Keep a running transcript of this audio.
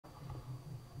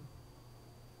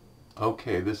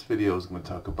Okay, this video is going to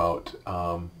talk about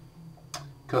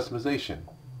customization.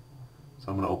 So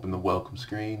I'm going to open the welcome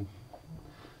screen.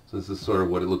 So this is sort of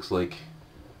what it looks like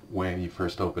when you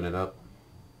first open it up,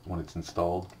 when it's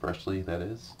installed freshly, that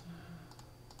is.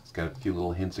 It's got a few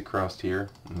little hints across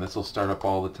here, and this will start up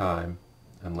all the time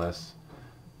unless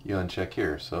you uncheck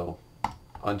here. So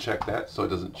uncheck that so it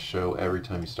doesn't show every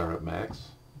time you start up Macs.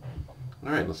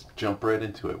 Alright, let's jump right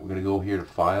into it. We're going to go here to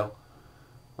File,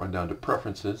 run down to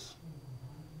Preferences.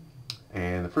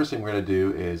 And the first thing we're going to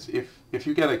do is, if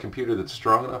you've got a computer that's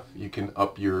strong enough, you can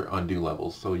up your undo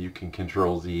levels, so you can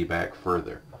Control Z back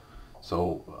further.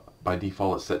 So by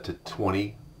default it's set to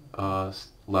 20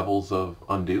 levels of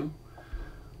undo.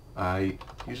 I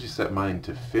usually set mine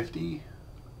to 50.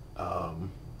 I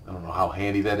don't know how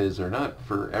handy that is or not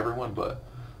for everyone, but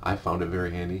I found it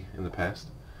very handy in the past.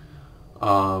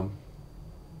 Auto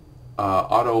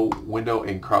window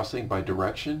and crossing by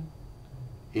direction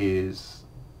is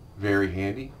very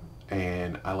handy,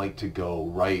 and I like to go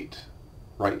right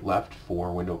left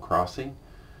for window crossing,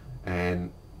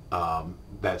 and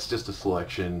that's just a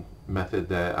selection method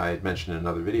that I had mentioned in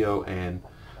another video, and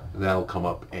that'll come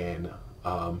up in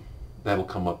a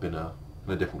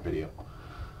different video.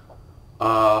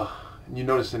 You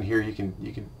notice in here you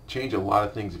can change a lot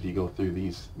of things if you go through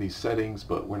these settings,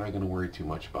 but we're not going to worry too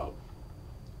much about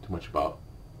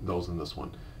those in this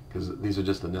one, because these are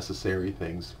just the necessary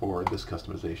things for this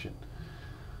customization.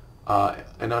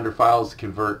 And under Files,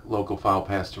 convert local file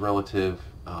path to relative.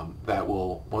 That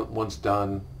will, once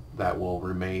done, that will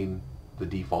remain the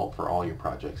default for all your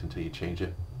projects until you change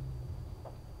it.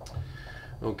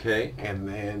 Okay, and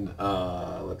then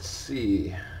let's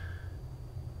see.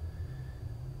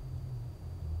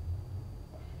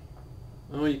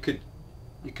 Oh, you could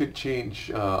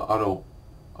change auto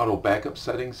backup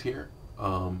settings here.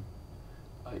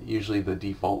 Usually the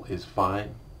default is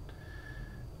fine.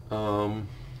 Okay,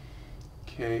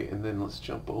 and then let's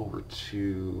jump over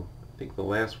to, I think the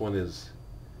last one is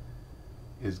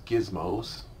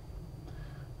gizmos.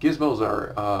 Gizmos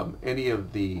are any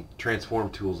of the transform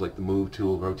tools, like the move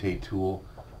tool, rotate tool.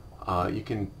 You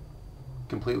can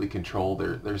completely control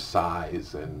their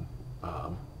size and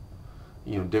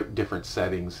different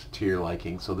settings to your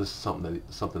liking. So this is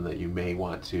something that you may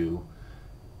want to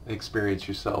experience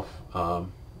yourself.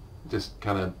 Just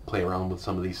kind of play around with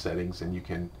some of these settings, and you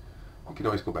can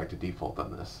always go back to default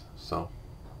on this. So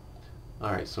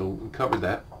alright, so we covered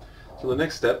that. So the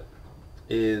next step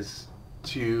is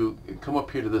to come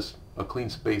up here to this clean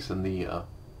space in the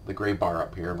gray bar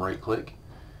up here, and right click,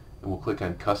 and we'll click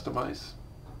on Customize.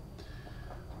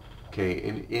 Okay,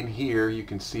 in here you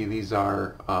can see these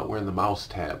are, we're in the Mouse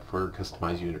tab for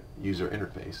Customize User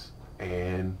Interface,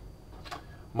 and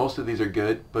most of these are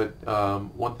good, but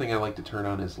one thing I like to turn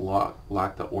on is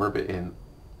lock the orbit in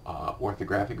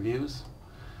orthographic views.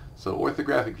 So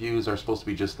orthographic views are supposed to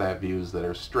be just that, views that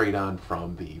are straight on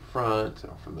from the front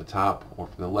or from the top or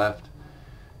from the left,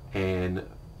 and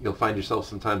you'll find yourself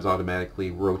sometimes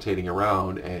automatically rotating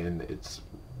around, and it's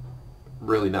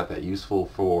really not that useful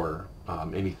for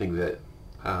anything that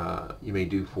you may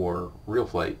do for real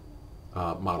flight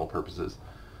model purposes.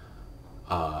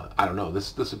 I don't know,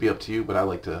 this would be up to you, but I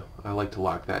like to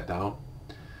lock that down.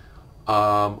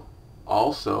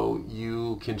 Also,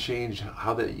 you can change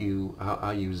how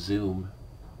you zoom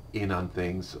in on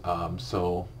things.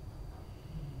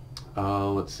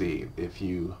 Let's see,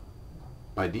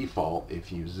 by default, if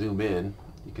you zoom in,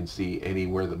 you can see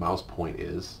anywhere the mouse point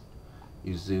is.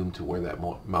 You zoom to where that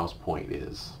mouse point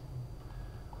is,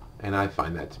 and I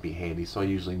find that to be handy, so I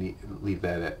usually leave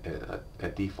that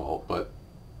at default. But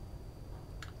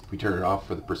if we turn it off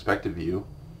for the perspective view,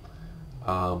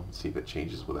 see if it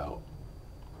changes without.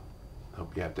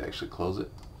 Nope, you have to actually close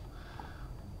it.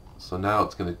 So now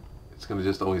it's gonna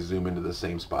just always zoom into the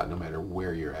same spot no matter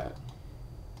where you're at.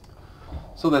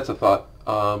 So that's a thought.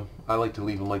 I like to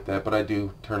leave them like that, but I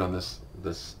do turn on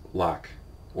this lock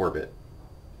orbit.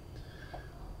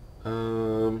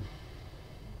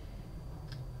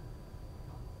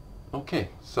 Okay,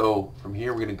 so from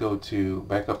here we're going to go to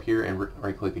back up here and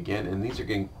right click again, and these are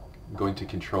going to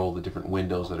control the different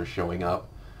windows that are showing up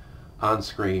on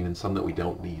screen and some that we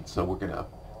don't need. So we're going to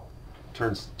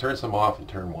turn some off and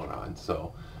turn one on.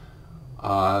 So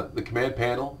the command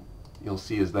panel, you'll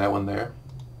see, is that one there.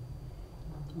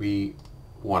 We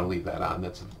want to leave that on.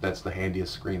 That's the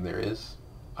handiest screen there is.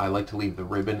 I like to leave the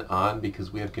ribbon on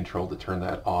because we have control to turn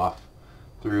that off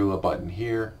through a button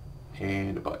here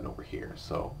and a button over here.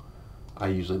 So I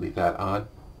usually leave that on.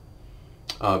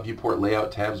 Viewport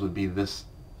layout tabs would be this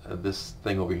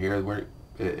thing over here, where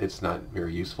it's not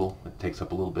very useful. It takes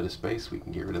up a little bit of space. We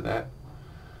can get rid of that.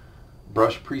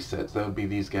 brush presets, that would be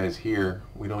these guys here.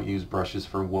 We don't use brushes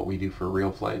for what we do for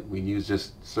real flight. We use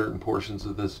just certain portions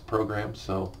of this program,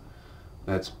 so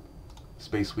that's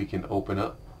space we can open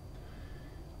up.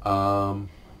 Let's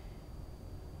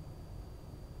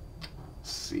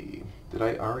see, did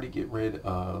I already get rid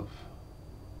of,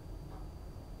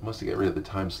 I must have got rid of the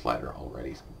time slider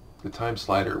already. The time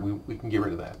slider, we can get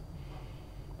rid of that.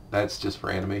 That's just for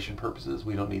animation purposes.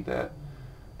 We don't need that.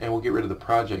 And we'll get rid of the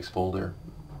projects folder,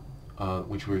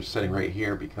 which we're setting right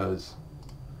here, because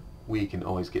we can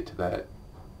always get to that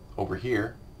over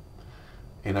here.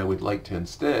 And I would like to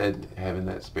instead have in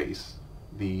that space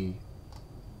the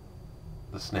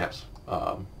snaps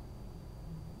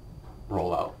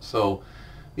rollout. So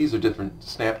these are different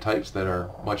snap types that are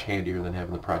much handier than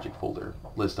having the project folder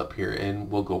list up here,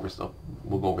 and we'll go over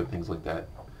things like that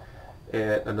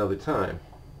at another time.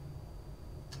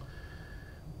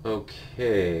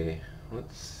 Okay,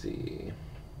 let's see.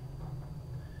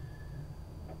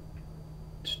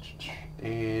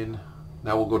 And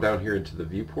now we'll go down here into the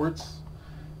viewports,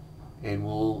 and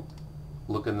we'll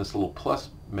look in this little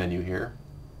plus menu here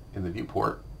in the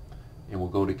viewport, and we'll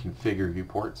go to configure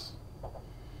viewports.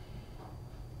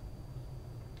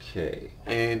 Okay,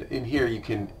 and in here you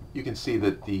can see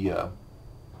that the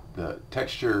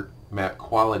texture map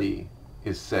quality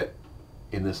is set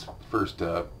in this first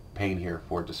pane here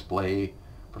for display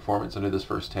performance under this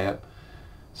first tab.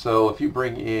 So if you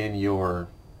bring in your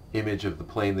image of the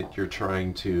plane that you're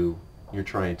trying to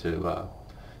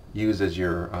use as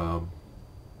your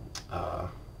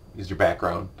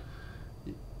background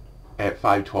at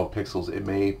 512 pixels, it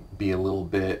may be a little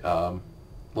bit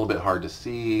hard to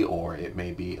see, or it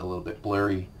may be a little bit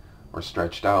blurry or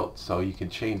stretched out. So you can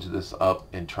change this up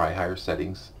and try higher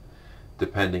settings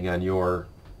depending on your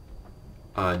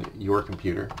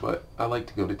computer, but I like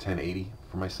to go to 1080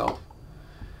 for myself.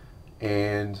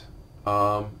 And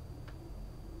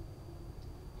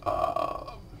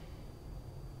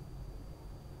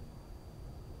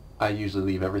I usually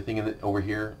leave everything over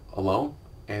here alone,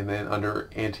 and then under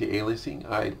anti-aliasing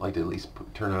I like to at least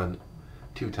turn on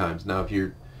 2 times. Now if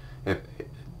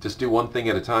just do one thing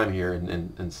at a time here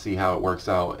and see how it works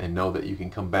out, and know that you can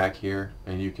come back here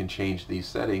and you can change these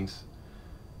settings,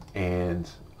 and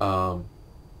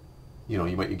you know,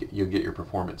 you'll get your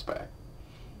performance back.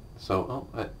 So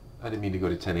I didn't mean to go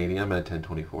to 1080. I'm at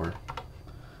 1024.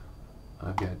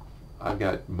 I've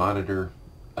got monitor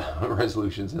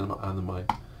resolutions on the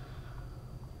mic.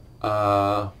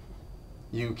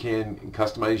 You can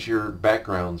customize your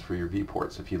backgrounds for your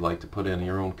viewports if you'd like to put in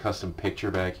your own custom picture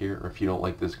back here, or if you don't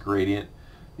like this gradient,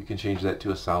 you can change that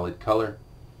to a solid color.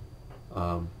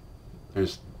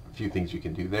 There's a few things you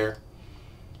can do there.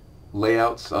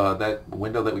 Layouts, that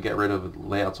window that we got rid of,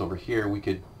 layouts over here, we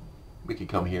could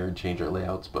come here and change our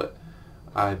layouts, but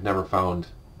I've never found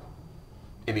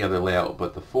any other layout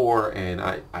but the 4, and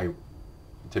I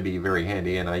to be very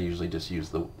handy, and I usually just use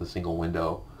the single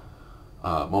window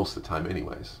most of the time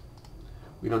anyways.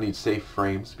 We don't need safe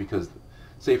frames, because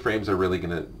safe frames are really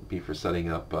going to be for setting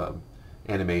up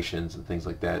animations and things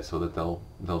like that, so that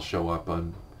they'll show up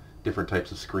on different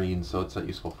types of screens, so it's not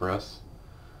useful for us.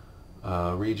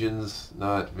 Regions,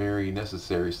 not very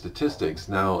necessary. Statistics,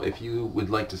 now if you would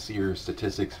like to see your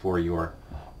statistics for your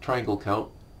triangle count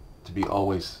to be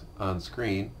always on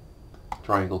screen,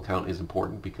 triangle count is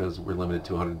important because we're limited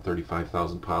to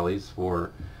 135,000 polys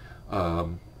for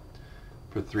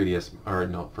 3ds, or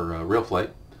no, for real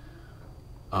flight,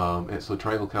 and so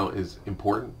triangle count is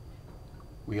important.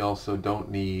 We also don't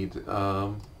need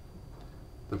the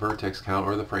vertex count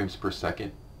or the frames per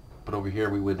second, but over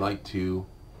here we would like to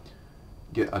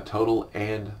get a total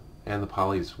and the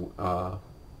polys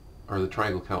or the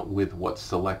triangle count with what's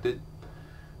selected,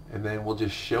 and then we'll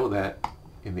just show that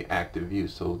in the active view.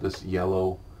 So this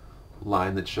yellow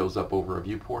line that shows up over a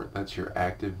viewport, that's your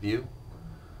active view.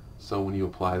 So when you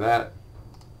apply that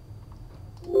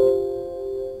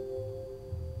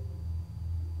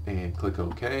and click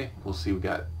OK, we'll see we've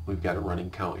got a running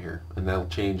count here, and that'll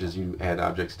change as you add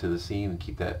objects to the scene and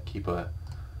keep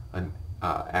an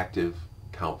active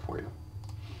count for you.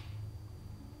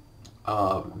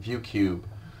 View cube.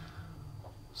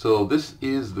 So this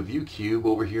is the view cube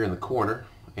over here in the corner,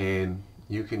 and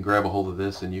you can grab a hold of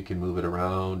this and you can move it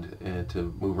around and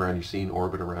to move around your scene,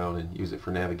 orbit around, and use it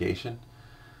for navigation.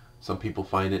 Some people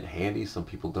find it handy, some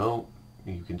people don't.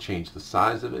 You can change the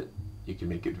size of it. You can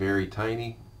make it very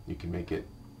tiny. You can make it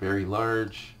very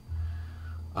large.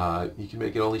 You can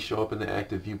make it only show up in the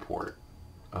active viewport,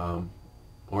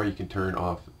 or you can turn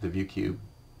off the view cube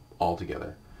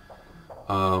altogether.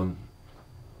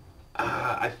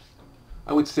 I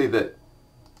would say that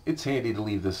it's handy to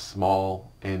leave this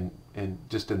small and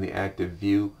just in the active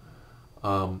view.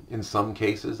 In some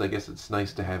cases, I guess it's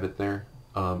nice to have it there,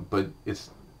 but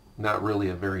it's not really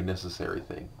a very necessary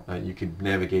thing. You can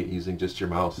navigate using just your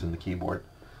mouse and the keyboard,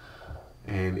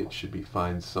 and it should be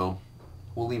fine. So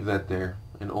we'll leave that there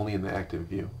and only in the active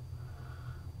view.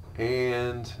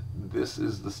 And this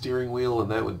is the steering wheel, and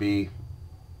that would be,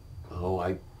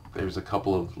 there's a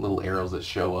couple of little arrows that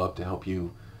show up to help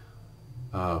you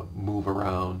move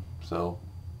around. So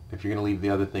if you're going to leave the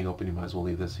other thing open, you might as well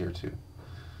leave this here too.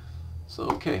 So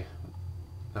okay,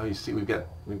 now you see we've got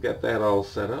that all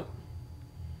set up.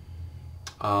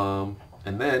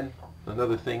 And then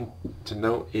another thing to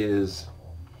note is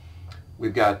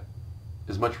we've got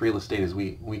as much real estate as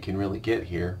we can really get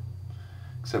here,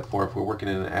 except for if we're working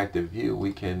in an active view,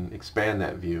 we can expand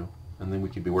that view, and then we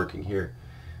could be working here.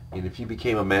 And if you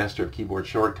became a master of keyboard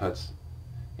shortcuts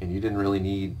and you didn't really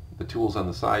need the tools on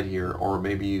the side here, or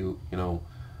maybe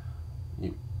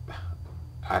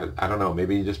I don't know,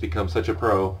 maybe you just become such a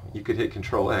pro, you could hit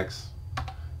Control X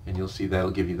and you'll see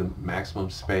that'll give you the maximum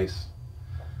space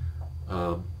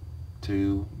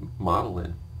to model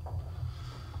in.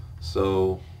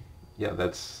 So yeah,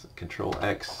 that's Control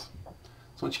X.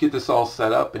 So once you get this all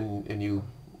set up and you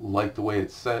like the way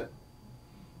it's set,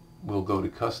 we'll go to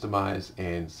Customize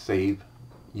and Save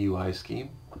UI Scheme,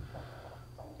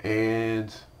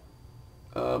 and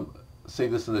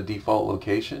save this in the default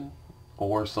location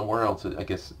or somewhere else. I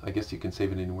guess you can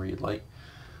save it anywhere you'd like,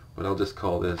 but I'll just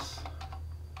call this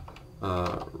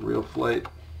Real Flight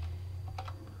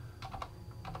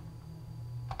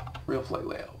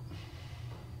Layout.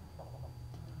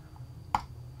 I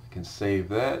can save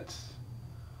that,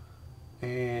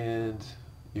 and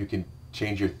you can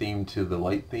change your theme to the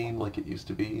light theme like it used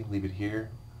to be. Leave it here,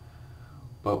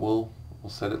 but we'll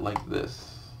set it like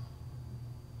this.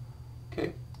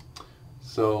 Okay,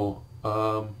 so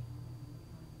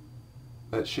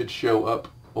that should show up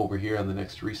over here on the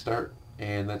next restart,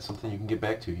 and that's something you can get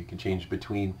back to. You can change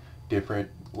between different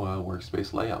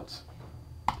workspace layouts.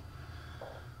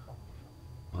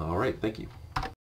 All right, thank you.